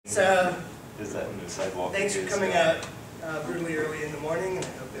So, Is that in the sidewalk? thanks for coming out brutally early in the morning, and I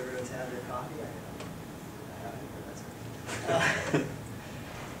hope everyone's had their coffee. I haven't, but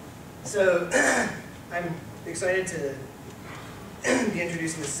that's okay. I'm excited to be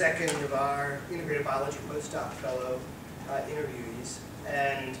introducing the second of our Integrated Biology Postdoc Fellow interviewees.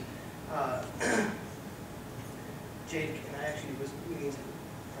 And Jake, and I actually was meaning to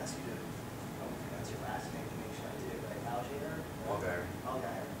ask you to pronounce your last name to make sure I did it right. Allgeier? Allgeier.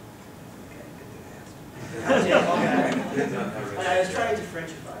 Allgeier. Okay, good thing I asked. Allgeier. And I was trying to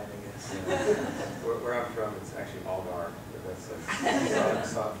Frenchify it, I guess. Yeah. Where I'm from, it's actually Allgeier, but that's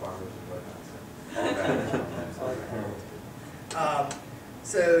stock farmers and whatnot.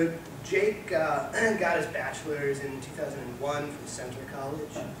 So Jake got his bachelor's in 2001 from Centre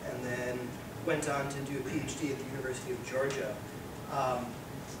College, and then went on to do a PhD at the University of Georgia,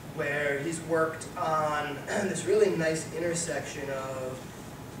 where he's worked on this really nice intersection of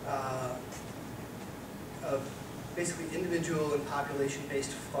basically individual and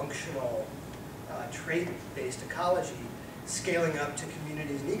population-based functional trait-based ecology, scaling up to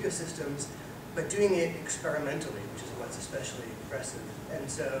communities and ecosystems, but doing it experimentally, which is what's especially impressive. And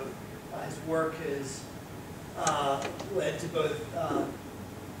so his work has led to both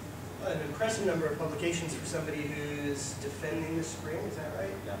an impressive number of publications for somebody who's defending the spring, is that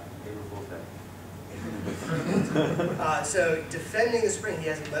right? Yeah, So defending the spring, he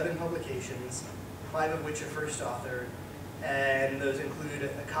has 11 publications, 5 of which are first author, and those include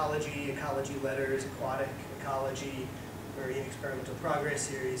ecology, ecology letters, aquatic ecology, marine experimental progress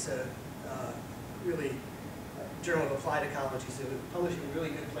series, really Journal of Applied Ecology, so publishing in really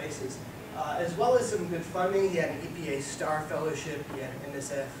good places, as well as some good funding. He had an EPA STAR Fellowship, he had an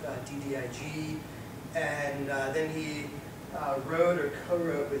NSF DDIG, and then he wrote or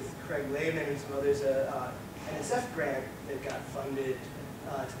co-wrote with Craig Lehman and some others an NSF grant that got funded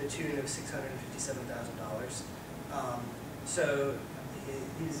to the tune of $657,000. So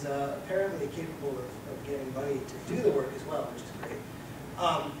he's apparently capable of getting money to do the work as well, which is great.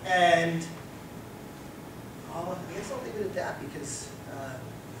 And I guess I'll leave it at that because I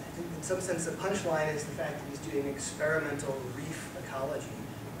think in some sense the punchline is the fact that he's doing experimental reef ecology,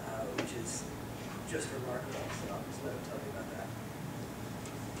 which is just remarkable. So I'll just let him tell you about that.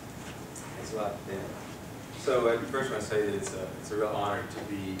 Thanks a lot, Dan. So I first want to say that it's a real honor to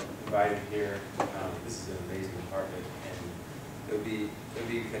be invited here. This is an amazing department, and it would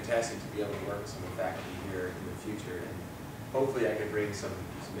be fantastic to be able to work with some of the faculty here in the future, and hopefully I can bring some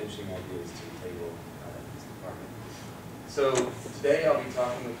interesting ideas to the table in this department. So today I'll be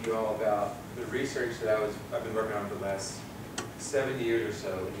talking with you all about the research that I've been working on for the last 7 years or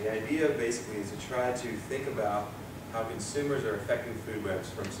so. And the idea basically is to try to think about how consumers are affecting food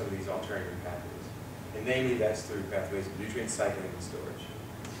webs from some of these alternative pathways. And namely, that's through pathways of nutrient cycling and storage.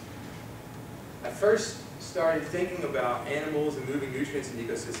 I first started thinking about animals and moving nutrients in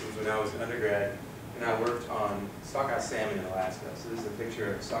ecosystems when I was an undergrad, and I worked on sockeye salmon in Alaska. So this is a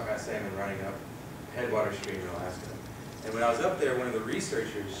picture of sockeye salmon running up a headwater stream in Alaska. And when I was up there, one of the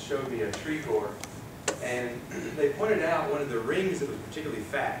researchers showed me a tree core, and they pointed out one of the rings that was particularly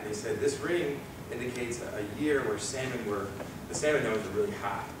fat. And they said this ring indicates a year where the salmon numbers were really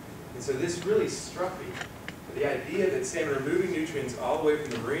high. And so this really struck me. The idea that salmon are moving nutrients all the way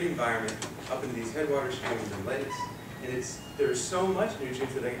from the marine environment up into these headwater streams and lakes. And there's so much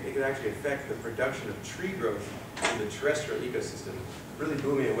nutrients that it could actually affect the production of tree growth in the terrestrial ecosystem. Really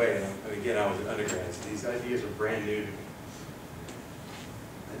blew me away. And again, I was an undergrad, so these ideas were brand new to me.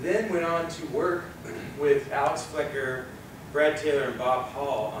 I then went on to work with Alex Flecker, Brad Taylor, and Bob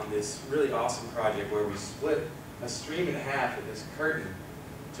Hall on this really awesome project where we split a stream in half with this curtain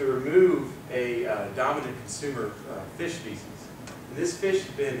to remove a dominant consumer fish species. And this fish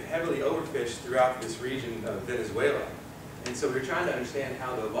has been heavily overfished throughout this region of Venezuela. And so we're trying to understand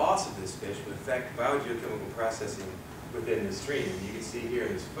how the loss of this fish would affect biogeochemical processing within the stream. And you can see here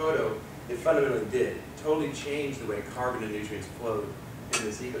in this photo, it fundamentally did. It totally changed the way carbon and nutrients flowed in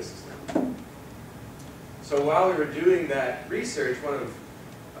this ecosystem. So while we were doing that research, one of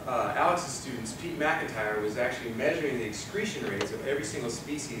Alex's students, Pete McIntyre, was actually measuring the excretion rates of every single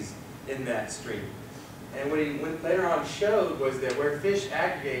species in that stream. And what he later on showed was that where fish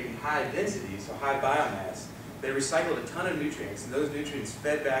aggregate in high density, so high biomass, they recycled a ton of nutrients, and those nutrients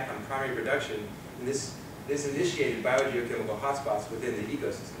fed back on primary production, and this initiated biogeochemical hotspots within the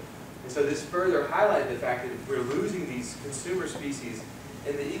ecosystem. And so this further highlighted the fact that if we're losing these consumer species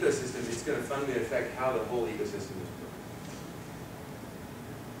in the ecosystem, it's going to fundamentally affect how the whole ecosystem is working.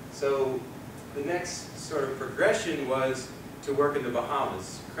 So the next sort of progression was to work in the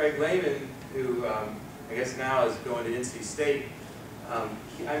Bahamas. Craig Lehman, who I guess now is going to NC State,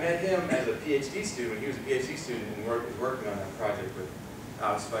 I met him as a PhD student. He was a PhD student and was working on that project with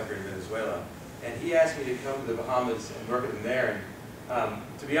Alex Flecker in Venezuela. And he asked me to come to the Bahamas and work with him there. And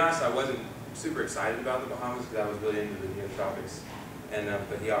to be honest, I wasn't super excited about the Bahamas because I was really into the neotropics.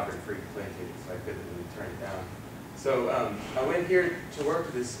 But he offered a free plane ticket, so I couldn't really turn it down. So I went here to work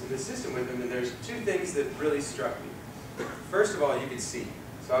with this system with him, and there's two things that really struck me. First of all, you could see.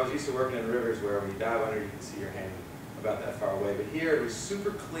 So I was used to working in rivers where when you dive under, you can see your hand about that far away. But here it was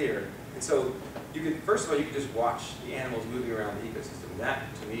super clear. And so you could, first of all, you could just watch the animals moving around the ecosystem. And that,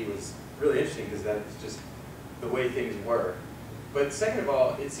 to me, was really interesting because that was just the way things were. But second of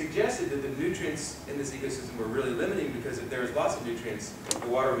all, it suggested that the nutrients in this ecosystem were really limiting because if there was lots of nutrients, the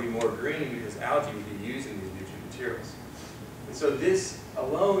water would be more green because algae would be using these nutrient materials. And so this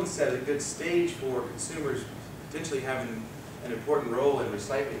alone set a good stage for consumers potentially having an important role in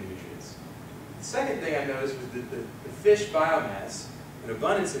recycling nutrients. The second thing I noticed was that the fish biomass and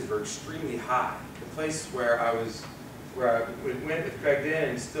abundances were extremely high. The place where I went with Craig then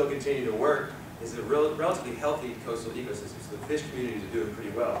and still continue to work is a relatively healthy coastal ecosystem, so the fish communities are doing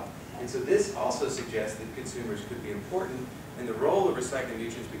pretty well. And so this also suggests that consumers could be important in the role of recycling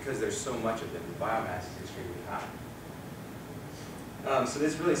nutrients because there's so much of them. The biomass is extremely high. So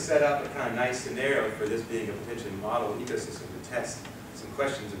this really set up a kind of nice scenario for this being a potentially model ecosystem to test some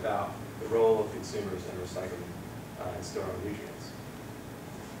questions about the role of consumers in recycling and storing nutrients.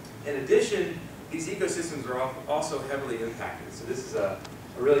 In addition, these ecosystems are also heavily impacted. So this is a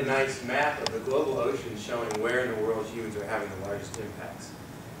really nice map of the global ocean showing where in the world humans are having the largest impacts.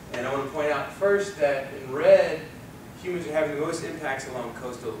 And I want to point out first that in red, humans are having the most impacts along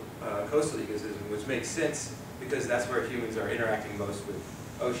coastal ecosystems, which makes sense because that's where humans are interacting most with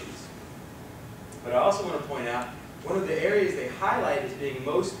oceans. But I also want to point out one of the areas they highlight as being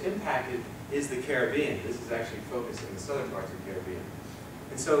most impacted is the Caribbean. This is actually focused in the southern parts of the Caribbean.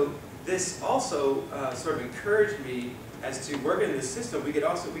 And so this also sort of encouraged me as to work in this system. We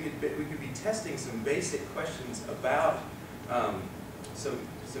could be testing some basic questions about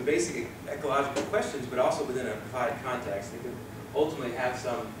some basic ecological questions, but also within a applied context that could ultimately have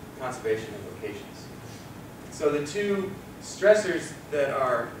some conservation implications. So the two stressors that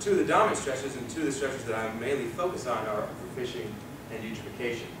are two of the dominant stressors and two of the stressors that I mainly focus on are overfishing and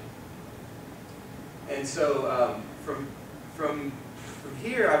eutrophication. And so from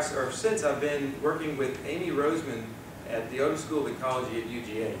here, since I've been working with Amy Roseman at the Odom School of Ecology at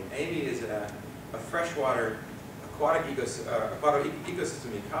UGA. Amy is a freshwater aquatic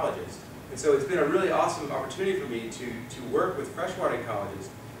ecosystem ecologist. And so it's been a really awesome opportunity for me to work with freshwater ecologists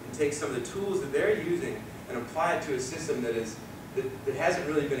and take some of the tools that they're using and apply it to a system that hasn't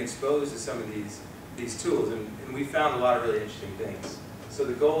really been exposed to some of these tools. And we found a lot of really interesting things. So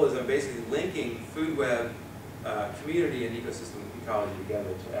the goal is I'm basically linking food web, community, and ecosystem ecology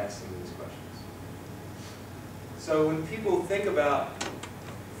together to ask some of these questions. So when people think about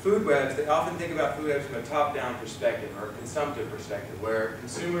food webs, they often think about food webs from a top-down perspective or a consumptive perspective, where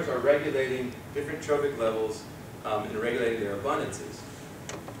consumers are regulating different trophic levels and regulating their abundances.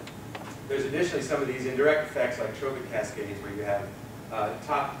 There's additionally some of these indirect effects like trophic cascades, where you have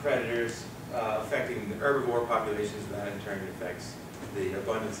top predators affecting the herbivore populations, and that in turn affects the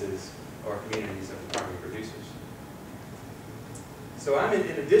abundances or communities of the primary producers. So in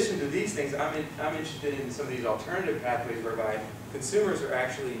addition to these things, I'm interested in some of these alternative pathways whereby consumers are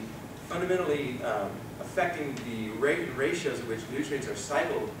actually fundamentally affecting the rate and ratios at which nutrients are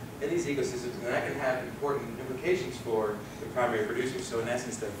cycled in these ecosystems, and that can have important implications for the primary producers. So in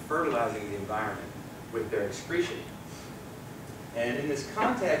essence, they're fertilizing the environment with their excretion. And in this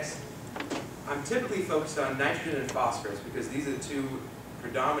context, I'm typically focused on nitrogen and phosphorus because these are the two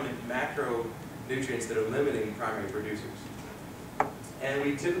predominant macronutrients that are limiting primary producers. And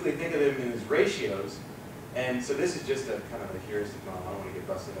we typically think of them in as ratios. And so this is just a kind of a heuristic model. I don't want to get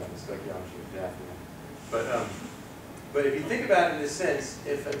busted on the stoichiometry of Daphnia. But if you think about it in this sense,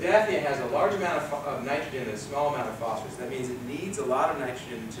 if a Daphnia has a large amount of nitrogen and a small amount of phosphorus, that means it needs a lot of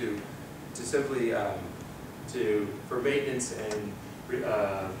nitrogen to simply for maintenance and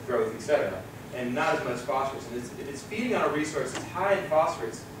growth, etc., and not as much phosphorus. And if it's feeding on a resource that's high in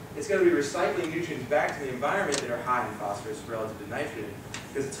phosphorus, it's going to be recycling nutrients back to the environment that are high in phosphorus relative to nitrogen,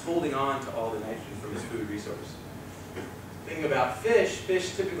 because it's holding on to all the nitrogen from its food resource. Thinking about fish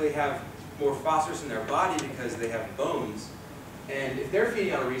typically have more phosphorus in their body because they have bones. And if they're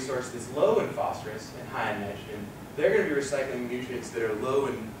feeding on a resource that's low in phosphorus and high in nitrogen, they're going to be recycling nutrients that are low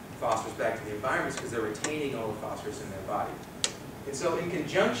in phosphorus back to the environment because they're retaining all the phosphorus in their body. And so in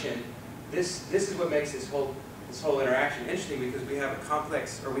conjunction, this is what makes this whole interaction interesting, because we have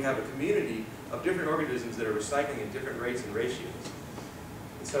a community of different organisms that are recycling at different rates and ratios.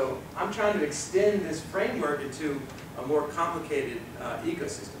 And so I'm trying to extend this framework into a more complicated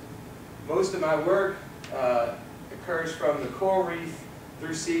ecosystem. Most of my work occurs from the coral reef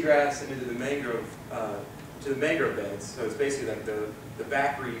through seagrass and into the mangrove, to the mangrove beds. So it's basically like the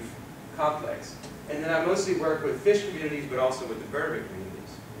back reef complex. And then I mostly work with fish communities, but also with invertebrate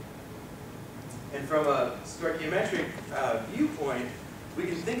communities. And from a stoichiometric viewpoint, we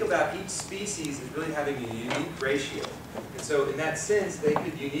can think about each species as really having a unique ratio. And so in that sense, they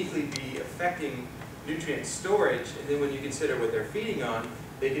could uniquely be affecting nutrient storage, and then when you consider what they're feeding on,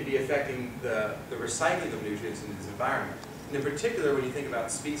 they could be affecting the recycling of nutrients in this environment. And in particular, when you think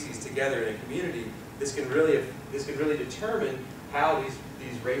about species together in a community, this can really determine how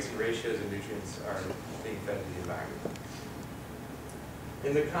these rates and ratios of nutrients are being fed to the environment.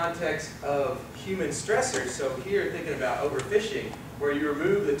 In the context of human stressors, so here thinking about overfishing, where you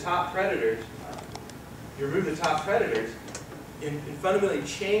remove the top predators, and fundamentally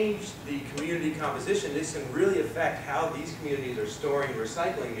change the community composition, this can really affect how these communities are storing and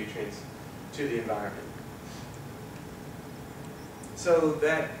recycling nutrients to the environment. So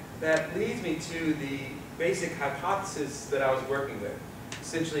that leads me to the basic hypothesis that I was working with.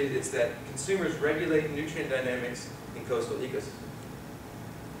 Essentially, it's that consumers regulate nutrient dynamics in coastal ecosystems.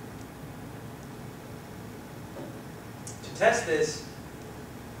 To test this,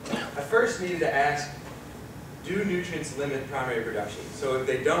 I first needed to ask, do nutrients limit primary production? So if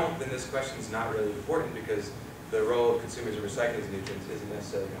they don't, then this question is not really important because the role of consumers in recycling these nutrients isn't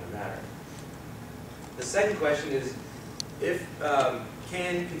necessarily going to matter. The second question is,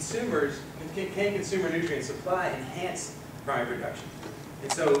 can consumer nutrient supply enhance primary production?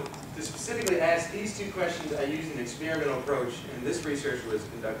 And so to specifically ask these two questions, I used an experimental approach, and this research was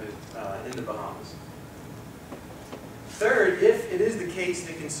conducted in the Bahamas. Third, if it is the case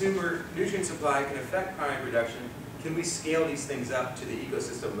that consumer nutrient supply can affect primary production, can we scale these things up to the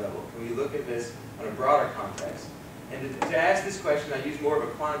ecosystem level? Can we look at this on a broader context? And to ask this question, I use more of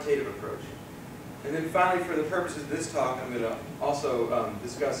a quantitative approach. And then finally, for the purposes of this talk, I'm going to also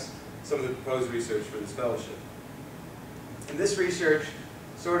discuss some of the proposed research for this fellowship. And this research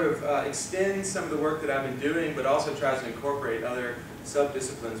sort of extends some of the work that I've been doing, but also tries to incorporate other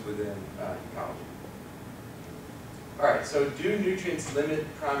sub-disciplines within ecology. All right, so do nutrients limit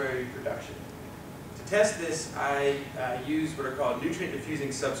primary production? To test this, I use what are called nutrient-diffusing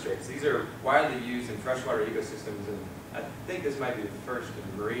substrates. These are widely used in freshwater ecosystems, and I think this might be the first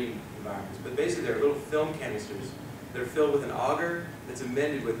in marine environments. But basically, they're little film canisters that are filled with an agar that's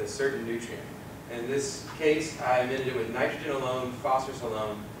amended with a certain nutrient. And in this case, I amended it with nitrogen alone, phosphorus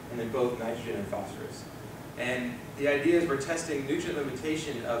alone, and then both nitrogen and phosphorus. And the idea is we're testing nutrient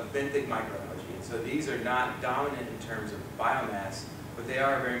limitation of benthic microalgae. So these are not dominant in terms of biomass, but they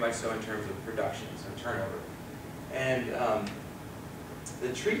are very much so in terms of production, so turnover. And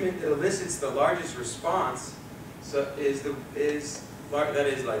the treatment that elicits the largest response that is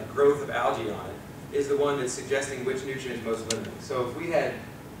like growth of algae on it, is the one that's suggesting which nutrient is most limiting. So if we had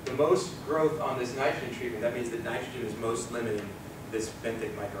the most growth on this nitrogen treatment, that means that nitrogen is most limiting this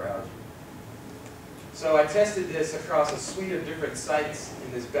benthic microalgae. So I tested this across a suite of different sites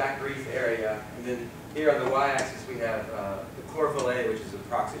in this back reef area, and then here on the y-axis we have the chlorophyll A, which is a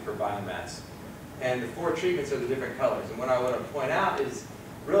proxy for biomass. And the 4 treatments are the different colors. And what I want to point out is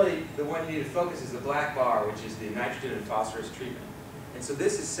really the one you need to focus is the black bar, which is the nitrogen and phosphorus treatment. And so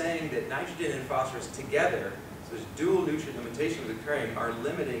this is saying that nitrogen and phosphorus together, so there's dual nutrient limitation occurring, are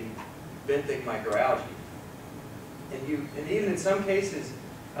limiting benthic microalgae. And even in some cases,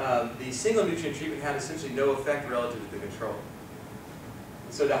 the single nutrient treatment had essentially no effect relative to the control.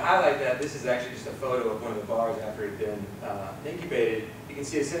 And so to highlight that, this is actually just a photo of one of the bars after it had been incubated. You can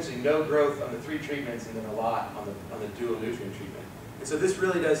see essentially no growth on the 3 treatments and then a lot on the dual nutrient treatment. And so this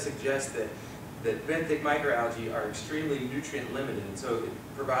really does suggest that benthic microalgae are extremely nutrient limited, and so it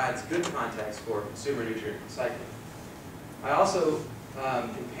provides good context for consumer nutrient recycling. I also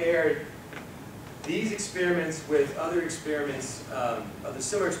compared these experiments with other experiments, other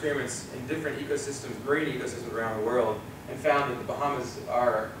similar experiments in different ecosystems, marine ecosystems around the world, and found that the Bahamas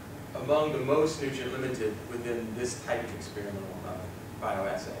are among the most nutrient limited within this type of experimental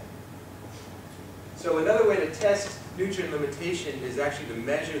bioassay. So another way to test nutrient limitation is actually to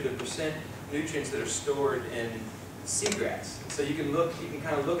measure the percent nutrients that are stored in seagrass. So you can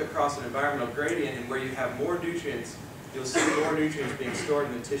kind of look across an environmental gradient, and where you have more nutrients, you'll see more nutrients being stored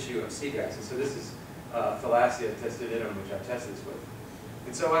in the tissue of seagrass. And so this is Thalassia testudinum, which I tested this with.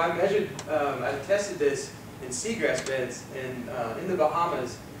 And so I tested this in seagrass beds in the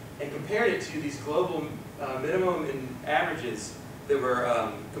Bahamas and compared it to these global minimum and averages that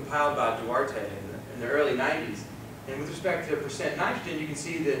were compiled by Duarte in the early 90s. And with respect to percent nitrogen, you can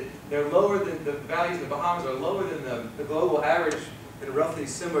see that they're lower than the values in the Bahamas are lower than the global average and roughly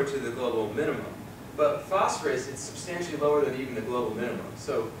similar to the global minimum. But phosphorus, it's substantially lower than even the global minimum.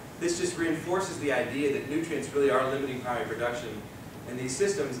 So this just reinforces the idea that nutrients really are limiting primary production in these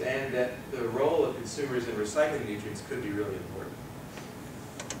systems, and that the role of consumers in recycling nutrients could be really important.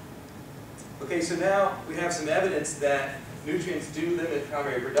 Okay, so now we have some evidence that nutrients do limit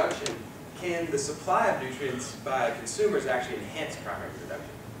primary production. Can the supply of nutrients by consumers actually enhance primary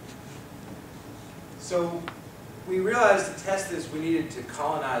production? So we realized to test this we needed to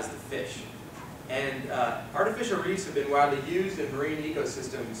colonize the fish. And artificial reefs have been widely used in marine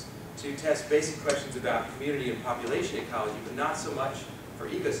ecosystems to test basic questions about community and population ecology, but not so much for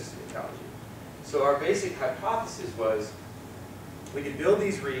ecosystem ecology. So our basic hypothesis was we could build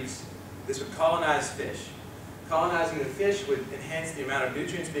these reefs, this would colonize fish. Colonizing the fish would enhance the amount of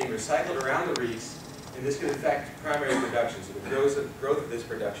nutrients being recycled around the reefs, and this could affect primary production, so the growth of this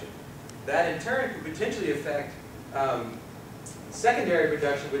production. That in turn could potentially affect secondary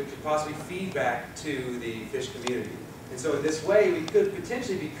production, which could possibly feed back to the fish community. And so in this way, we could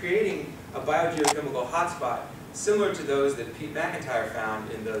potentially be creating a biogeochemical hotspot similar to those that Pete McIntyre found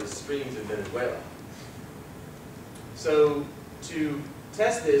in those streams in Venezuela. So to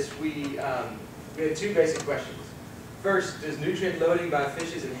test this, we had two basic questions. First, does nutrient loading by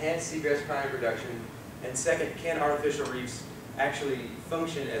fishes enhance seagrass primary production? And second, can artificial reefs actually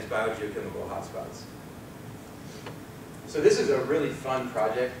function as biogeochemical hotspots? So this is a really fun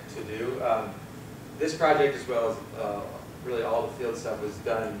project to do. This project, as well as really all the field stuff, was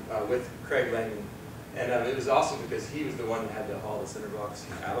done with Craig Langdon. And it was awesome because he was the one that had to haul the cinder blocks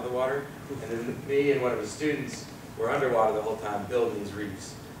out of the water. And then me and one of his students were underwater the whole time building these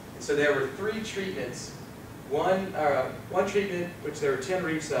reefs. And so there were 3 treatments. One treatment, which there were 10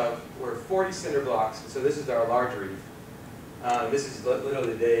 reefs of, were 40 cinder blocks. So this is our large reef. This is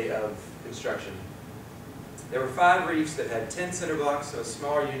literally the day of construction. There were 5 reefs that had 10 cinder blocks, so a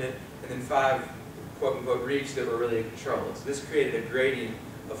smaller unit, and then 5 quote-unquote reefs that were really controlled. So this created a gradient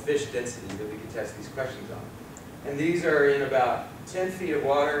of fish density that we could test these questions on. And these are in about 10 feet of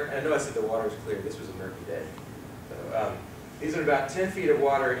water. And I know I said the water is clear. This was a murky day. So, these are about 10 feet of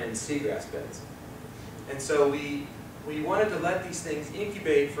water in seagrass beds. And so we wanted to let these things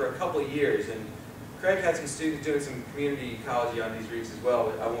incubate for a couple of years. And Craig had some students doing some community ecology on these reefs as well,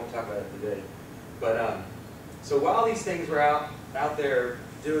 but I won't talk about it today. But so while these things were out there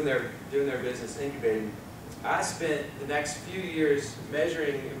doing their business, incubating, I spent the next few years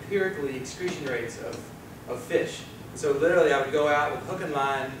measuring empirically excretion rates of fish. So literally I would go out with hook and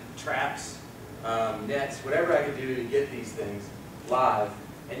line, traps, nets, whatever I could do to get these things live.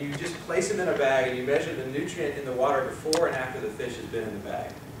 And you just place them in a bag and you measure the nutrient in the water before and after the fish has been in the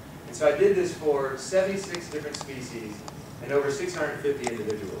bag. And so I did this for 76 different species and over 650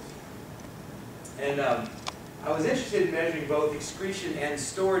 individuals. And I was interested in measuring both excretion and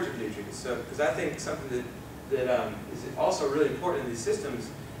storage of nutrients. So, because I think something that is also really important in these systems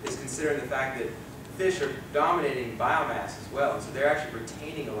is considering the fact that fish are dominating biomass as well. And so they're actually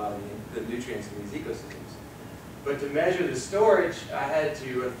retaining a lot of the nutrients in these ecosystems. But to measure the storage, I had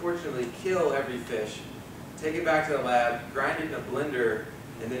to unfortunately kill every fish, take it back to the lab, grind it in a blender,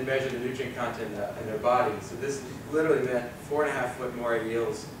 and then measure the nutrient content in their body. So this literally meant 4.5-foot moray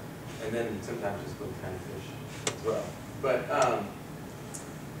eels, and then sometimes just little tiny fish as well. But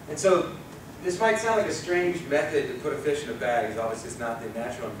and so this might sound like a strange method to put a fish in a bag, because obviously it's not the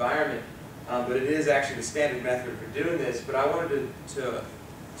natural environment, but it is actually the standard method for doing this. But I wanted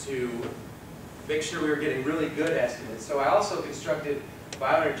to make sure we were getting really good estimates. So I also constructed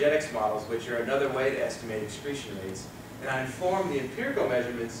bioenergetics models, which are another way to estimate excretion rates. And I informed the empirical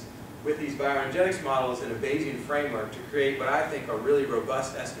measurements with these bioenergetics models in a Bayesian framework to create what I think are really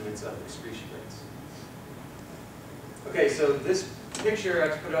robust estimates of excretion rates. Okay, so this picture I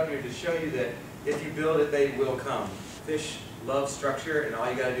put up here to show you that if you build it, they will come. Fish love structure, and all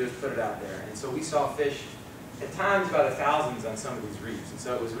you got to do is put it out there. And so we saw fish at times by the thousands on some of these reefs. And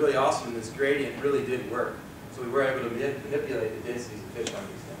so it was really awesome, and this gradient really did work. So we were able to manipulate the densities of fish on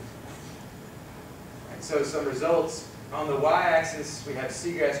these things. Right, so some results. On the y-axis, we have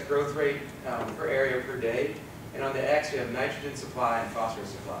seagrass growth rate per area per day. And on the x, we have nitrogen supply and phosphorus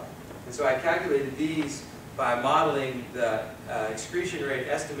supply. And so I calculated these by modeling the excretion rate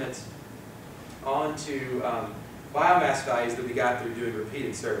estimates onto biomass values that we got through doing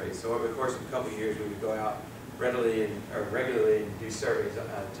repeated surveys. So over the course of a couple of years, we would go out regularly and do surveys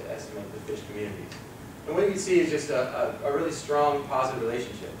to estimate the fish communities. And what you can see is just a really strong positive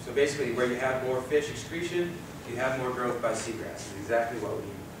relationship. So basically, where you have more fish excretion, you have more growth by seagrass. It's exactly what we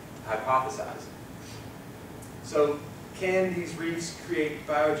hypothesized. So can these reefs create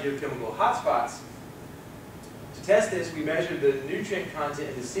biogeochemical hotspots? To test this, we measured the nutrient content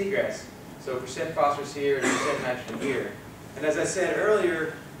in the seagrass. So percent phosphorus here and percent nitrogen here. And as I said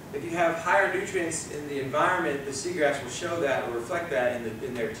earlier, if you have higher nutrients in the environment, the seagrass will show that or reflect that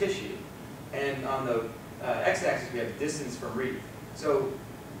in their tissue. And on the x-axis, we have distance from reef. So,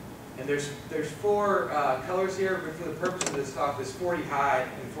 and there's 4 colors here, but for the purpose of this talk, this 40 high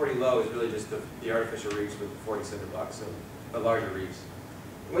and 40 low is really just the artificial reefs with the 40 cinder blocks, so the larger reefs.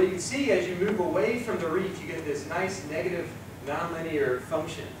 What you can see as you move away from the reef, you get this nice negative nonlinear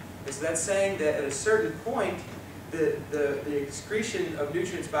function. And so that's saying that at a certain point, the excretion of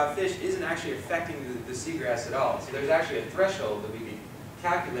nutrients by fish isn't actually affecting the seagrass at all. So there's actually a threshold that we can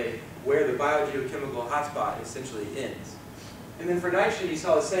calculate where the biogeochemical hotspot essentially ends. And then for nitrogen, you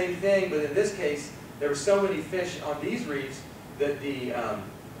saw the same thing, but in this case, there were so many fish on these reefs that the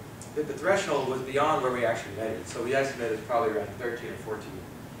threshold was beyond where we actually measured. So we estimated it's probably around 13 or 14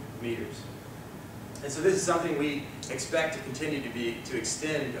 meters. And so this is something we expect to continue to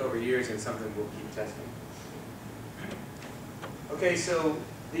extend over years, and something we'll keep testing. Okay, so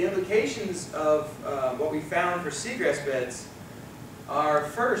the implications of what we found for seagrass beds are,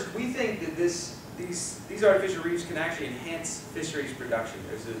 first, we think that these artificial reefs can actually enhance fisheries production.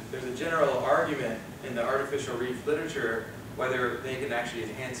 There's a general argument in the artificial reef literature whether they can actually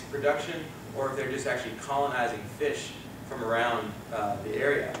enhance production or if they're just actually colonizing fish from around the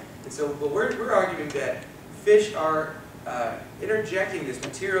area. And so we're arguing that fish are interjecting this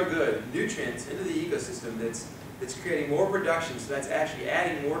material good, nutrients, into the ecosystem that's creating more production, so that's actually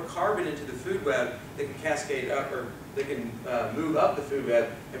adding more carbon into the food web that can cascade up, or that can move up the food web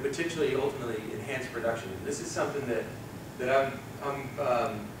and potentially ultimately enhance production. And this is something that I'm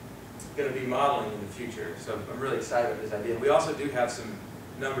going to be modeling in the future, so I'm really excited about this idea. And we also do have some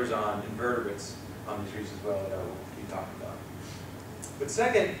numbers on invertebrates on these reefs as well that I will be talking about. But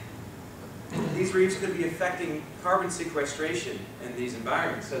second, these reefs could be affecting carbon sequestration in these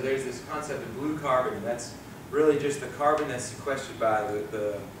environments. So there's this concept of blue carbon, and that's really just the carbon that's sequestered by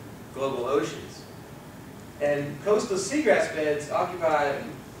the global oceans. And coastal seagrass beds occupy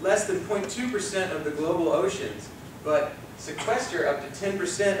less than 0.2% of the global oceans, but sequester up to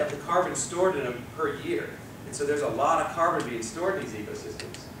 10% of the carbon stored in them per year. And so there's a lot of carbon being stored in these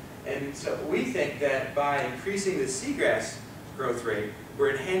ecosystems. And so we think that by increasing the seagrass growth rate,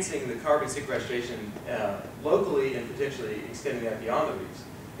 we're enhancing the carbon sequestration locally and potentially extending that beyond the reefs.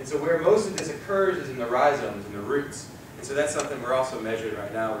 And so where most of this occurs is in the rhizomes, in the roots. And so that's something we're also measuring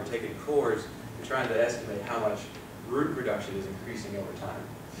right now. We're taking cores and trying to estimate how much root production is increasing over time.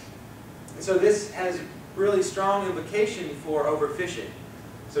 And so this has really strong implication for overfishing.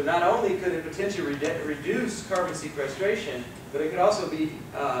 So not only could it potentially reduce carbon sequestration, but it could also be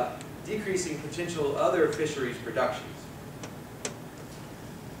decreasing potential other fisheries productions.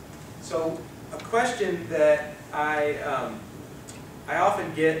 So a question that I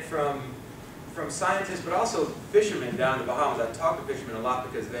often get from scientists, but also fishermen down in the Bahamas. I talk to fishermen a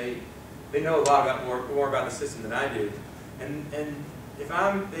lot because they know a lot more about the system than I do. And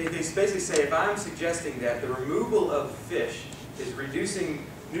they basically say if I'm suggesting that the removal of fish is reducing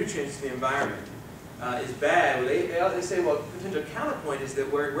nutrients in the environment is bad, they say, well, the potential counterpoint is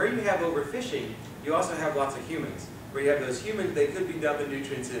that where you have overfishing, you also have lots of humans. Where you have those humans, they could be dumping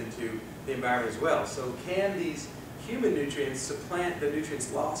nutrients into the environment as well. So can these human nutrients supplant the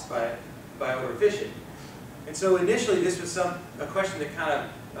nutrients lost by overfishing? And so initially this was a question that kind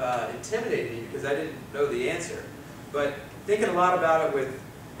of intimidated me because I didn't know the answer. But thinking a lot about it with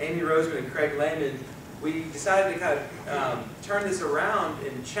Amy Roseman and Craig Lehman, we decided to kind of turn this around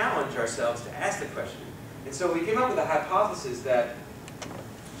and challenge ourselves to ask the question. And so we came up with a hypothesis that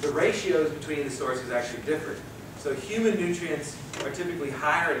the ratios between the sources actually differ. So human nutrients are typically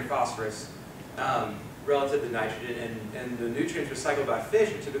higher in phosphorus relative to nitrogen, and the nutrients recycled by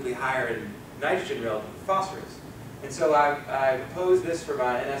fish are typically higher in nitrogen relative to phosphorus. And so I proposed this for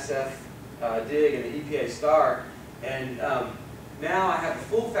my NSF dig and the EPA STAR, and now I have a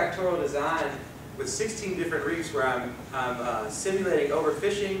full factorial design with 16 different reefs where I'm simulating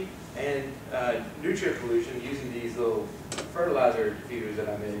overfishing and nutrient pollution using these little fertilizer feeders that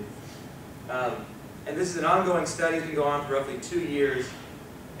I made. And this is an ongoing study. It's been going on for roughly 2 years.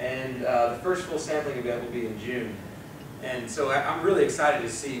 And the first full sampling event will be in June. And so I'm really excited to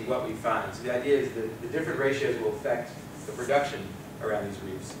see what we find. So the idea is that the different ratios will affect the production around these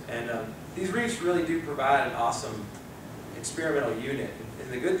reefs. And these reefs really do provide an awesome experimental unit.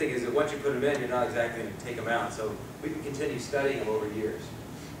 And the good thing is that once you put them in, you're not exactly going to take them out. So we can continue studying them over years.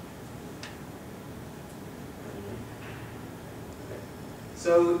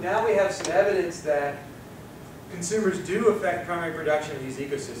 So now we have some evidence that consumers do affect primary production of these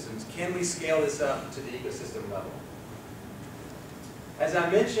ecosystems, can we scale this up to the ecosystem level? As I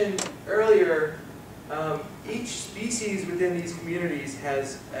mentioned earlier, each species within these communities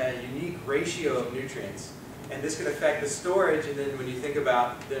has a unique ratio of nutrients, and this can affect the storage, and then when you think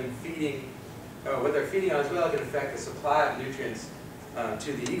about them feeding, what they're feeding on as well, it can affect the supply of nutrients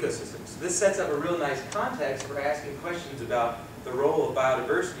to the ecosystem. So this sets up a real nice context for asking questions about the role of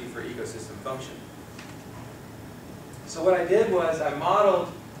biodiversity for ecosystem function. So what I did was I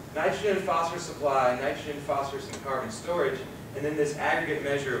modeled nitrogen and phosphorus supply, nitrogen, phosphorus, and carbon storage, and then this aggregate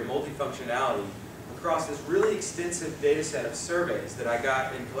measure of multifunctionality across this really extensive data set of surveys that I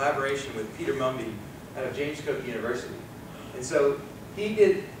got in collaboration with Peter Mumby out of James Cook University. And so he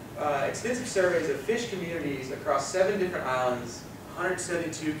did extensive surveys of fish communities across 7 different islands,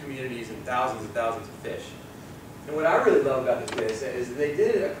 172 communities, and thousands of fish. And what I really love about this data set is that they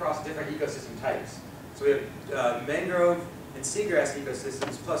did it across different ecosystem types. So we have mangrove and seagrass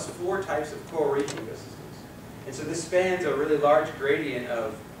ecosystems plus 4 types of coral reef ecosystems. And so this spans a really large gradient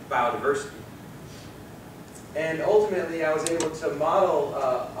of biodiversity. And ultimately, I was able to model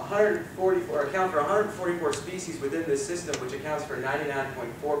account for 144 species within this system, which accounts for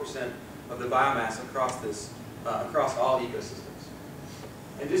 99.4% of the biomass across all ecosystems.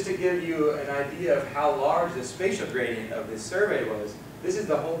 And just to give you an idea of how large the spatial gradient of this survey was, this is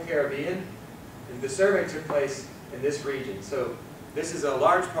the whole Caribbean, and the survey took place in this region. So this is a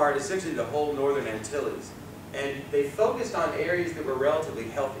large part, essentially the whole northern Antilles. And they focused on areas that were relatively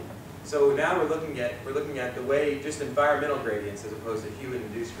healthy. So now we're looking at the way just environmental gradients as opposed to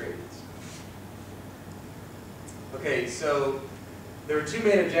human-induced gradients. Okay, so there were 2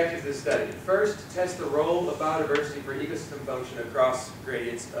 main objectives of this study. First, to test the role of biodiversity for ecosystem function across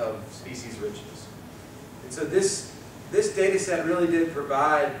gradients of species richness. And so this data set really did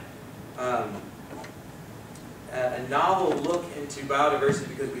provide a novel look into biodiversity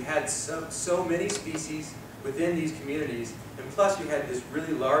because we had so many species within these communities, and plus we had this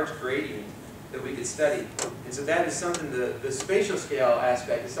really large gradient that we could study. And so that is something, the spatial scale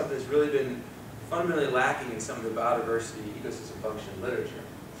aspect is something that's really been fundamentally lacking in some of the biodiversity ecosystem function literature.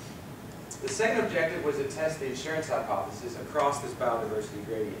 The second objective was to test the insurance hypothesis across this biodiversity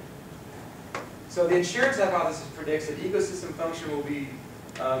gradient. So the insurance hypothesis predicts that ecosystem function will be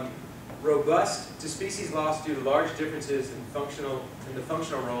robust to species loss due to large differences in the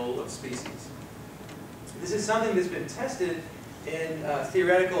functional role of species. This is something that's been tested in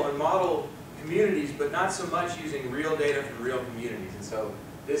theoretical and model communities, but not so much using real data from real communities. And so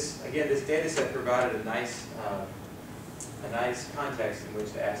this data set provided a nice context in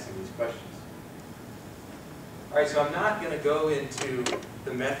which to ask some of these questions. All right, so I'm not going to go into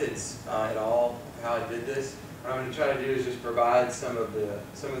the methods at all of how I did this. What I'm going to try to do is just provide some of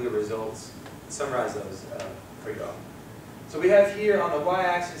the results, summarize those for you all. So we have here on the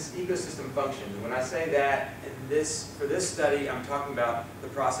y-axis ecosystem function. And when I say that for this study, I'm talking about the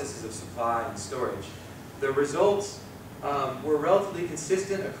processes of supply and storage. The results were relatively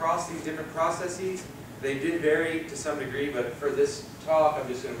consistent across these different processes. They did vary to some degree, but for this talk, I'm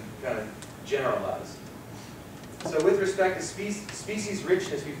just going to kind of generalize. So with respect to species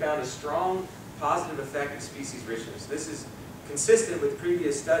richness, we found a strong positive effect of species richness. This is consistent with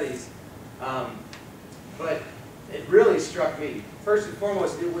previous studies, but it really struck me. First and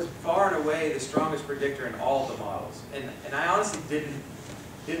foremost, it was far and away the strongest predictor in all the models. And I honestly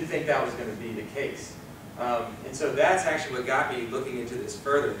didn't think that was going to be the case. And so that's actually what got me looking into this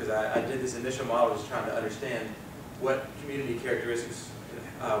further, because I did this initial model just trying to understand what community characteristics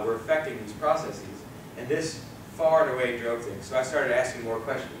were affecting these processes. And this far and away drove things. So I started asking more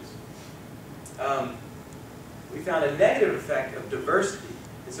questions. We found a negative effect of diversity.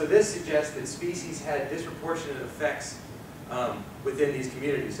 And so this suggests that species had disproportionate effects within these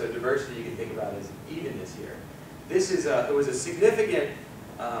communities. So diversity you can think about as evenness here. It was a significant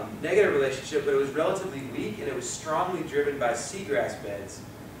negative relationship, but it was relatively weak, and it was strongly driven by seagrass beds,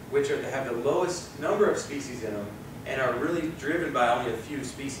 which have the lowest number of species in them, and are really driven by only a few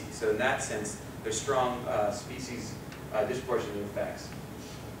species. So in that sense, there's strong species disproportionate effects.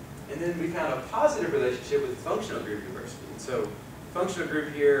 And then we found a positive relationship with functional group diversity. And so functional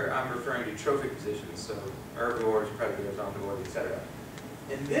group here, I'm referring to trophic positions, so herbivores, predators, omnivores, etc.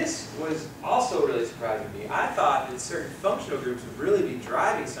 And this was also really surprising to me. I thought that certain functional groups would really be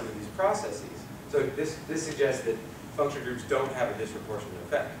driving some of these processes. So this suggests that functional groups don't have a disproportionate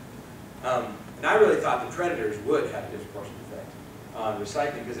effect. And I really thought the predators would have a disproportionate effect on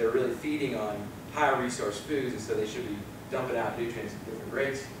recycling because they're really feeding on higher resource foods, and so they should be dumping out nutrients at different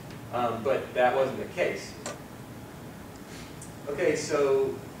rates. But that wasn't the case. Okay,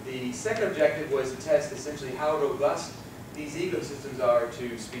 so the second objective was to test essentially how robust these ecosystems are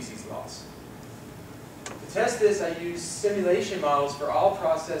to species loss. To test this, I used simulation models for all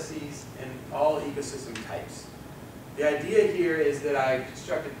processes and all ecosystem types. The idea here is that I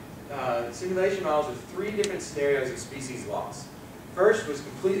constructed simulation models with 3 different scenarios of species loss. First was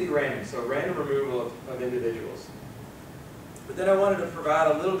completely random, so random removal of individuals. But then I wanted to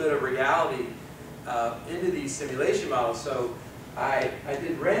provide a little bit of reality into these simulation models. So I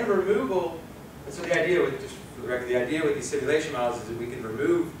did random removal. And so the idea with, just for the record, the idea with these simulation models is that we can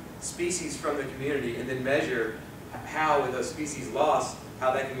remove species from the community and then measure how, with a species loss,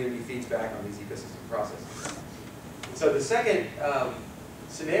 how that community feeds back on these ecosystem processes. And so the second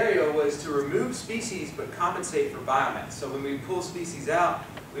scenario was to remove species but compensate for biomass. So when we pull species out,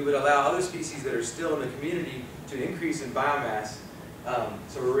 we would allow other species that are still in the community to increase in biomass.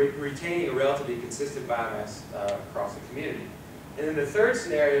 So we're retaining a relatively consistent biomass across the community. And then the third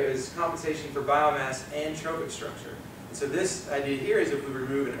scenario is compensation for biomass and trophic structure. And so this idea here is if we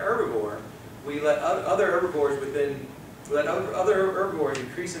remove an herbivore, we let other herbivores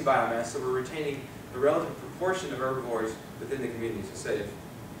increase in biomass, so we're retaining the relative proportion of herbivores within the community. So say if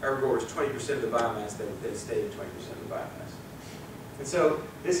herbivore is 20% of the biomass, they stay at 20% of the biomass. And so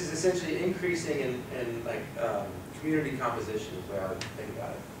this is essentially increasing in community composition is the way I would think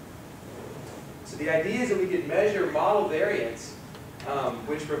about it. So the idea is that we could measure model variance,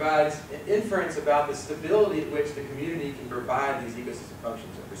 which provides an inference about the stability at which the community can provide these ecosystem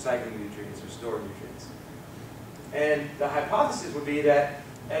functions of recycling nutrients or storing nutrients. And the hypothesis would be that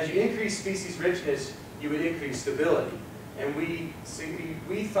as you increase species richness, you would increase stability. And we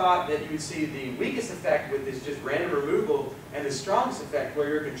thought that you would see the weakest effect with this just random removal and the strongest effect where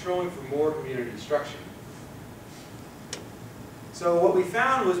you're controlling for more community structure. So what we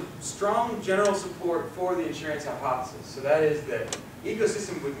found was strong general support for the insurance hypothesis. So that is that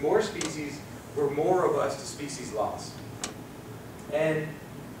ecosystems with more species were more robust to species loss. And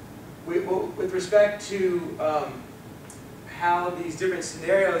with respect to how these different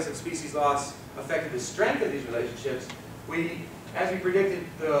scenarios of species loss affected the strength of these relationships, as we predicted,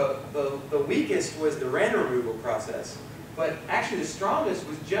 the weakest was the random removal process, but actually the strongest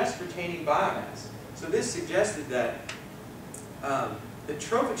was just retaining biomass. So this suggested that the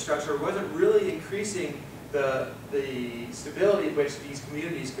trophic structure wasn't really increasing the stability at which these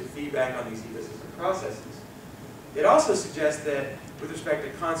communities could feed back on these ecosystem processes. It also suggests that with respect to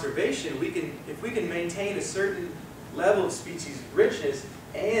conservation, if we can maintain a certain level of species richness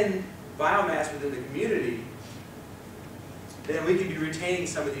and biomass within the community, then we can be retaining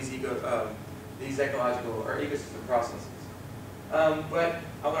some of these ecological or ecosystem processes. But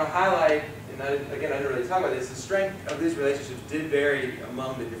I want to highlight, and again, I didn't really talk about this, the strength of these relationships did vary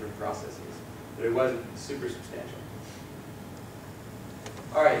among the different processes, but it wasn't super substantial.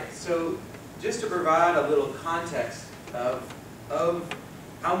 All right, so just to provide a little context of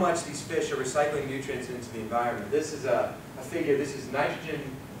how much these fish are recycling nutrients into the environment. This is a figure, this is nitrogen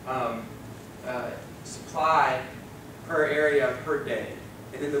supply per area per day.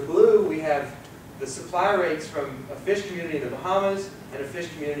 And in the blue, we have the supply rates from a fish community in the Bahamas and a fish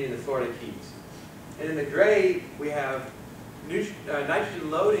community in the Florida Keys. And in the gray, we have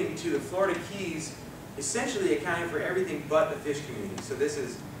nitrogen loading to the Florida Keys, essentially accounting for everything but the fish community. So this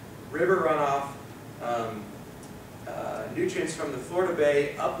is river runoff, nutrients from the Florida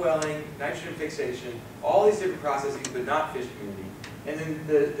Bay, upwelling, nitrogen fixation, all these different processes, but not fish community. And then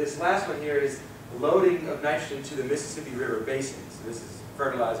this last one here is loading of nitrogen to the Mississippi River basin. So this is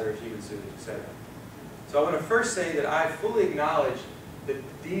fertilizer, human sewage, etc. So I want to first say that I fully acknowledge that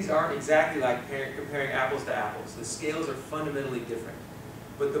these aren't exactly like comparing apples to apples. The scales are fundamentally different.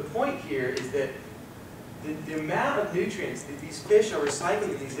 But the point here is that the amount of nutrients that these fish are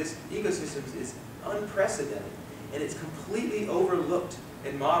recycling in these ecosystems is unprecedented. And it's completely overlooked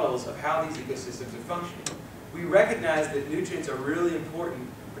in models of how these ecosystems are functioning. We recognize that nutrients are really important,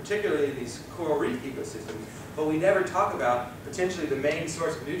 particularly in these coral reef ecosystems, but we never talk about potentially the main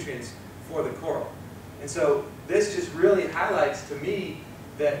source of nutrients for the coral. And so this just really highlights to me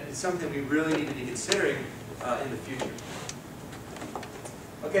that it's something we really need to be considering in the future.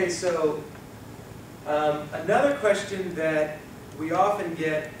 Okay, so another question that we often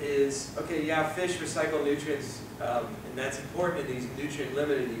get is, okay, yeah, fish recycle nutrients, and that's important in these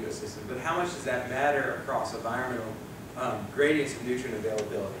nutrient-limited ecosystems, but how much does that matter across environmental gradients of nutrient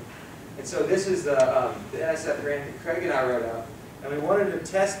availability? And so this is the NSF grant that Craig and I wrote out, and we wanted to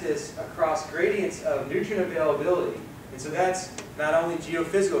test this across gradients of nutrient availability. And so that's not only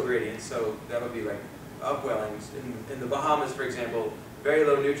geophysical gradients, so that would be like upwellings. In the Bahamas, for example, very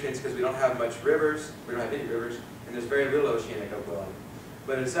low nutrients because we don't have much rivers, we don't have any rivers, and there's very little oceanic upwelling.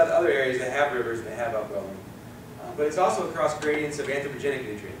 but in some other areas they have rivers and they have upwelling. But it's also across gradients of anthropogenic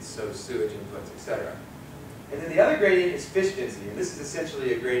nutrients, so sewage inputs, etc. And then the other gradient is fish density, and this is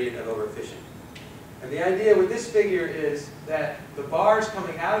essentially a gradient of overfishing. And the idea with this figure is that the bars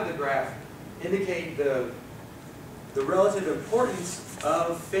coming out of the graph indicate the relative importance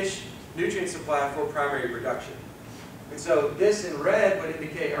of fish nutrient supply for primary production. And so this in red would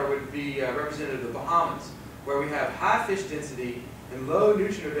indicate, or would be representative of the Bahamas, where we have high fish density and low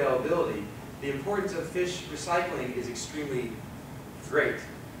nutrient availability. The importance of fish recycling is extremely great.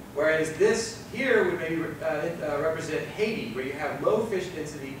 Whereas this here would maybe represent Haiti, where you have low fish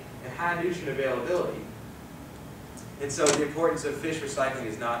density and high nutrient availability. And so the importance of fish recycling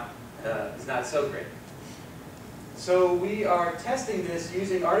is not so great. So we are testing this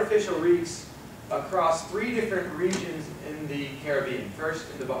using artificial reefs across 3 different regions in the Caribbean.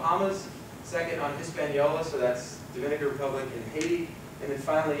 First in the Bahamas, second on Hispaniola, so that's Dominican Republic and Haiti, and then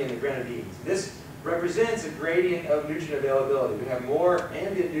finally in the Grenadines. This represents a gradient of nutrient availability. We have more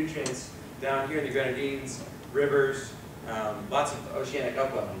ambient nutrients down here in the Grenadines, rivers, lots of oceanic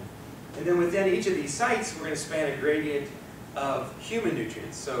upwelling. And then within each of these sites, we're going to span a gradient of human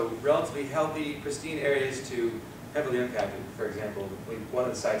nutrients. So relatively healthy, pristine areas to heavily impacted. For example, one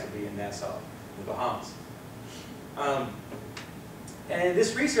of the sites will be in Nassau, the Bahamas. And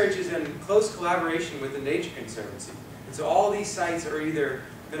this research is in close collaboration with the Nature Conservancy. And so all these sites are either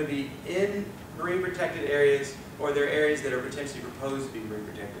going to be in marine protected areas, or they're areas that are potentially proposed to be marine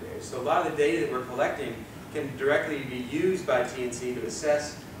protected areas. So a lot of the data that we're collecting can directly be used by TNC to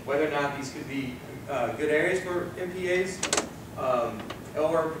assess whether or not these could be good areas for MPAs,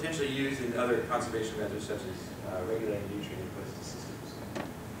 or potentially used in other conservation measures such as regulating nutrient inputs to systems.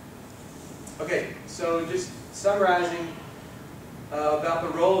 Okay, so just summarizing about the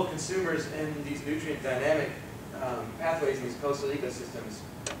role of consumers in these nutrient dynamic pathways in these coastal ecosystems.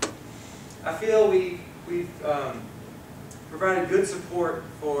 I feel we've provided good support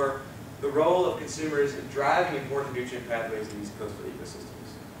for the role of consumers in driving important nutrient pathways in these coastal ecosystems.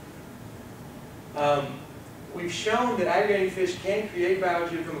 We've shown that aggregating fish can create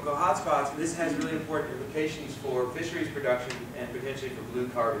biogeochemical hotspots, and this has really important implications for fisheries production and potentially for blue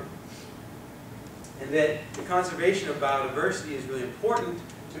carbon. And that the conservation of biodiversity is really important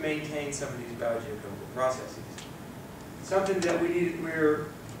to maintain some of these biogeochemical processes. Something that we're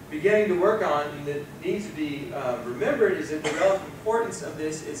beginning to work on and that needs to be remembered is that the relative importance of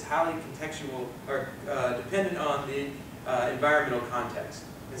this is highly contextual or dependent on the environmental context.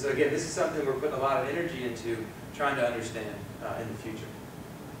 And so again, this is something we're putting a lot of energy into trying to understand in the future.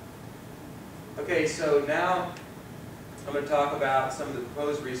 Okay, so now I'm going to talk about some of the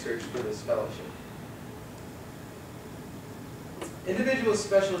proposed research for this fellowship. Individual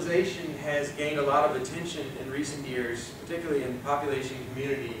specialization has gained a lot of attention in recent years, particularly in population,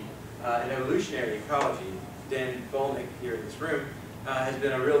 community, and evolutionary ecology. Dan Bolnick here in this room has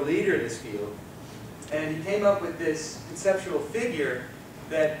been a real leader in this field. And he came up with this conceptual figure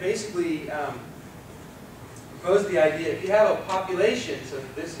that basically proposed the idea, if you have a population, so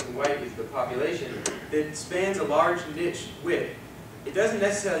this in white is the population, that spans a large niche width, it doesn't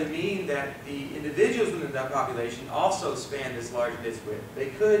necessarily mean that the individuals within that population also span this large niche width. They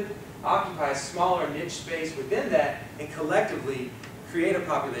could occupy a smaller niche space within that and collectively create a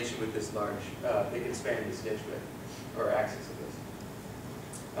population with this large, they can span this niche width, or axis of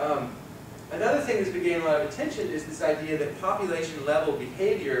this. Another thing that's been gaining a lot of attention is this idea that population level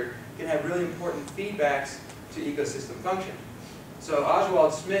behavior can have really important feedbacks to ecosystem function. So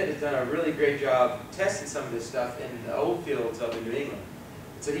Oswald Schmidt has done a really great job testing some of this stuff in the old fields of New England.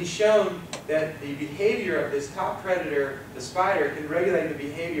 So he's shown that the behavior of this top predator, the spider, can regulate the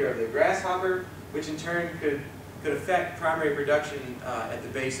behavior of the grasshopper, which in turn could affect primary production at the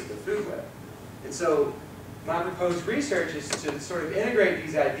base of the food web. And so my proposed research is to sort of integrate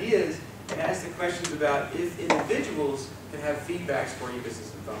these ideas and ask the questions about if individuals can have feedbacks for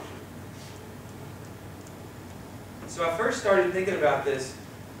ecosystem function. So I first started thinking about this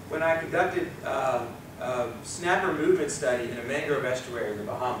when I conducted a snapper movement study in a mangrove estuary in the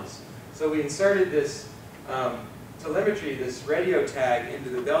Bahamas. So we inserted this telemetry, this radio tag,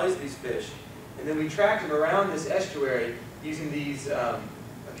 into the bellies of these fish, and then we tracked them around this estuary using these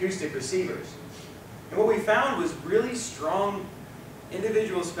acoustic receivers. And what we found was really strong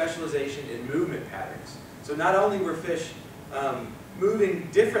individual specialization in movement patterns. So not only were fish moving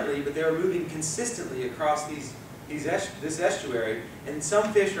differently, but they were moving consistently across this estuary, and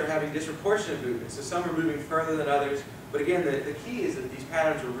some fish are having disproportionate movement. So some are moving further than others, but again, the key is that these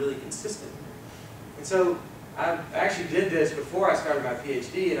patterns are really consistent. And so I actually did this before I started my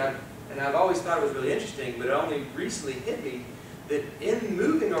PhD, and I've always thought it was really interesting, but it only recently hit me that in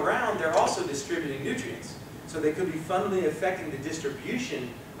moving around, they're also distributing nutrients. So they could be fundamentally affecting the distribution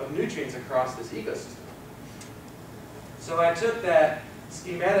of nutrients across this ecosystem. So I took that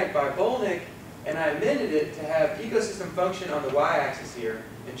schematic by Bolnick and I amended it to have ecosystem function on the y-axis here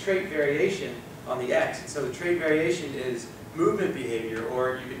and trait variation on the x. And so the trait variation is movement behavior,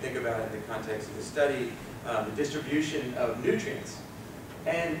 or you can think about it in the context of the study, the distribution of nutrients.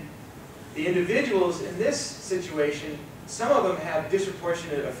 And the individuals in this situation, some of them have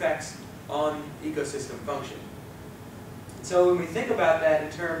disproportionate effects on ecosystem function. So when we think about that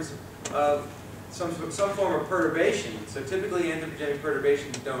in terms of some form of perturbation, so typically anthropogenic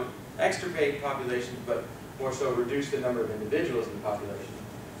perturbations don't extirpate populations, but more so reduce the number of individuals in the population.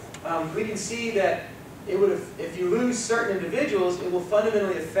 We can see that it would, if you lose certain individuals, it will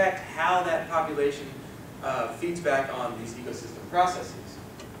fundamentally affect how that population feeds back on these ecosystem processes.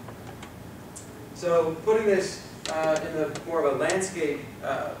 So putting this in a more of a landscape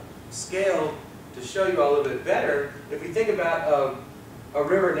scale to show you all a little bit better, if we think about a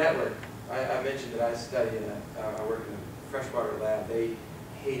river network, I mentioned that I study I work in a freshwater lab. They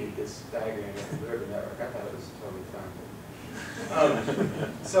hated this diagram of the river network. I thought it was totally fun.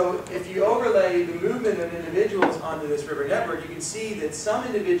 So if you overlay the movement of individuals onto this river network, you can see that some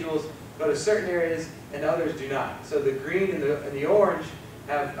individuals go to certain areas and others do not. So the green and the orange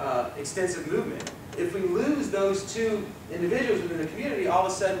have extensive movement. If we lose those two individuals within the community, all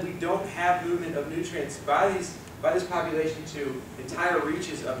of a sudden we don't have movement of nutrients by this population to entire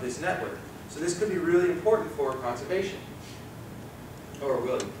reaches of this network. So this could be really important for conservation, or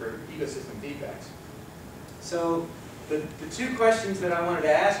really for ecosystem feedbacks. So the two questions that I wanted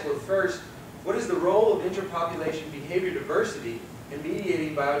to ask were, first, what is the role of interpopulation behavior diversity in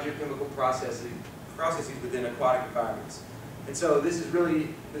mediating biogeochemical processes within aquatic environments? And so this is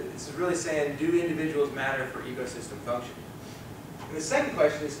really saying, do individuals matter for ecosystem function? And the second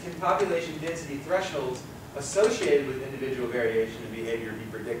question is, can population density thresholds associated with individual variation in behavior be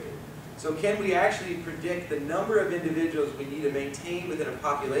predicted? So can we actually predict the number of individuals we need to maintain within a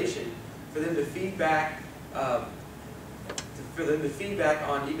population for them to feed back on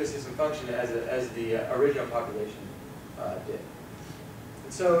ecosystem function as the original population did?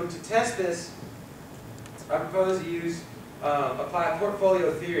 And so to test this, I propose to apply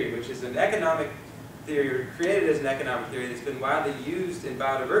portfolio theory, which is an economic theory, or created as an economic theory that's been widely used in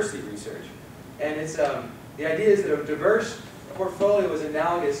biodiversity research. And it's the idea is that a diverse portfolio is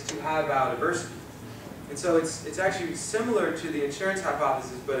analogous to high biodiversity. And so it's actually similar to the insurance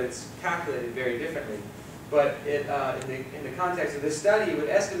hypothesis, but it's calculated very differently. But in the context of this study, it would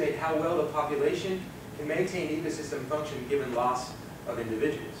estimate how well the population can maintain ecosystem function given loss of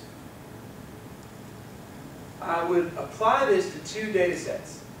individuals. I would apply this to two data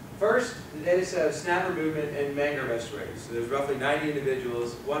sets. First, the data set of snapper movement and mangrove estuaries. So there's roughly 90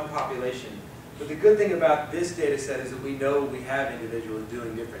 individuals, one population. But the good thing about this data set is that we know we have individuals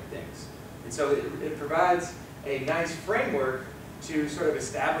doing different things. And so it provides a nice framework to sort of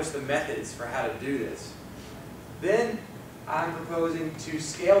establish the methods for how to do this. Then I'm proposing to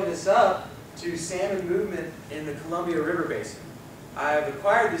scale this up to salmon movement in the Columbia River Basin. I've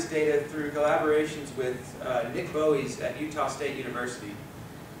acquired this data through collaborations with Nick Bowies at Utah State University.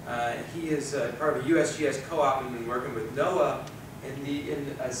 He is part of a USGS co-op and been working with NOAA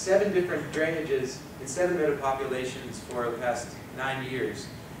in 7 different drainages in 7 metapopulations for the past 9 years.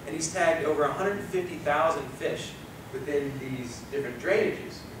 And he's tagged over 150,000 fish within these different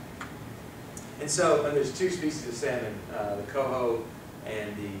drainages. And so, and there's 2 species of salmon, the coho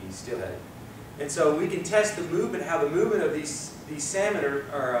and the steelhead. And so we can test the movement, how the movement of these salmon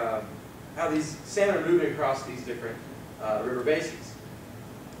how these salmon are moving across these different river basins.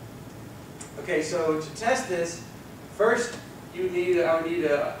 Okay, so to test this, first I would need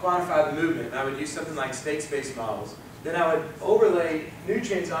to quantify the movement. I would use something like state space models. Then I would overlay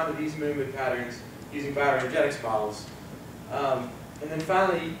nutrients onto these movement patterns using bioenergetics models. And then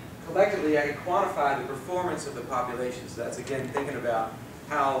finally, collectively, I can quantify the performance of the population. So that's, again, thinking about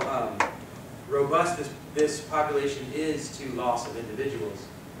how robust this population is to loss of individuals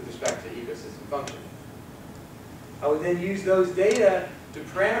with respect to ecosystem function. I would then use those data to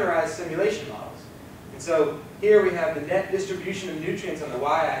parameterize simulation models. And so here we have the net distribution of nutrients on the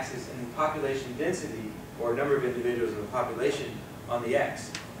y-axis and population density, or number of individuals in the population, on the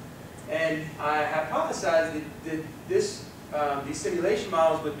x. And I hypothesized that these simulation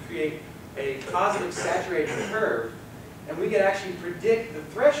models would create a positive saturated curve, and we could actually predict the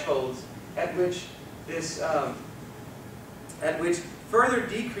thresholds at which further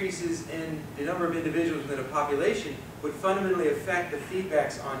decreases in the number of individuals within a population would fundamentally affect the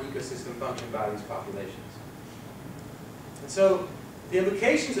feedbacks on ecosystem function by these populations. And so the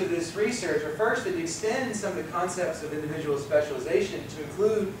implications of this research are first that it extends some of the concepts of individual specialization to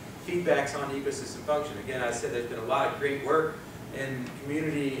include feedbacks on ecosystem function. Again, I said there's been a lot of great work in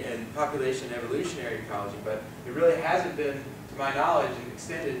community and population evolutionary ecology, but it really hasn't been, to my knowledge,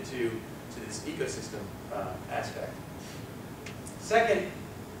 extended to this ecosystem aspect. Second,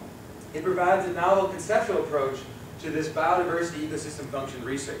 it provides a novel conceptual approach to this biodiversity ecosystem function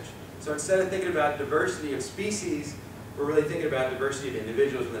research. So instead of thinking about diversity of species, we're really thinking about diversity of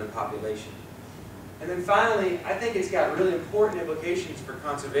individuals within a population. And then finally, I think it's got really important implications for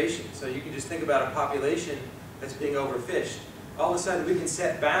conservation. So you can just think about a population that's being overfished. All of a sudden, we can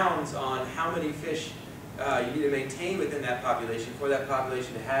set bounds on how many fish you need to maintain within that population for that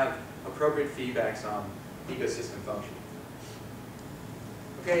population to have appropriate feedbacks on ecosystem function.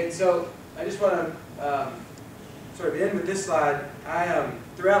 Okay, and so I just want to sort of end with this slide.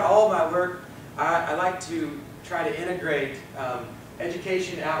 Throughout all of my work, I like to try to integrate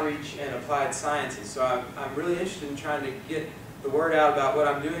education, outreach, and applied sciences. So I'm really interested in trying to get the word out about what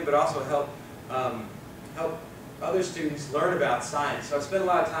I'm doing, but also help other students learn about science. So I spend a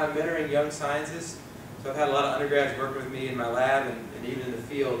lot of time mentoring young scientists. So I've had a lot of undergrads working with me in my lab and even in the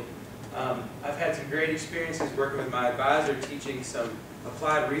field. I've had some great experiences working with my advisor, teaching some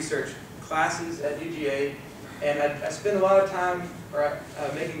applied research classes at UGA. And I spend a lot of time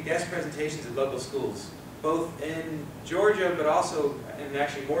making guest presentations at local schools, both in Georgia, but also, and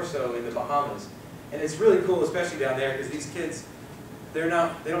actually more so, in the Bahamas. And it's really cool, especially down there, because these kids, they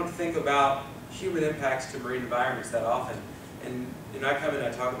don't think about human impacts to marine environments that often. And I come in and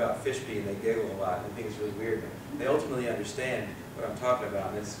I talk about fish pee, and they giggle a lot, and they think it's really weird. But they ultimately understand what I'm talking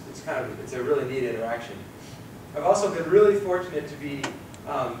about, and it's a really neat interaction. I've also been really fortunate to be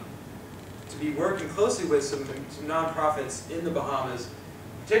working closely with some nonprofits in the Bahamas,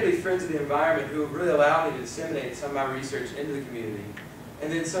 particularly Friends of the Environment, who have really allowed me to disseminate some of my research into the community.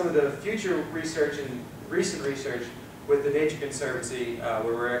 And then some of the future research and recent research with the Nature Conservancy,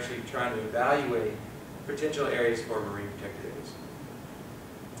 where we're actually trying to evaluate potential areas for marine protected areas.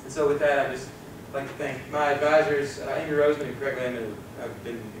 And so with that, I'd just like to thank my advisors, Amy Roseman and Craig Lehman, who have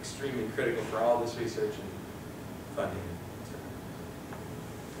been extremely critical for all this research and funding.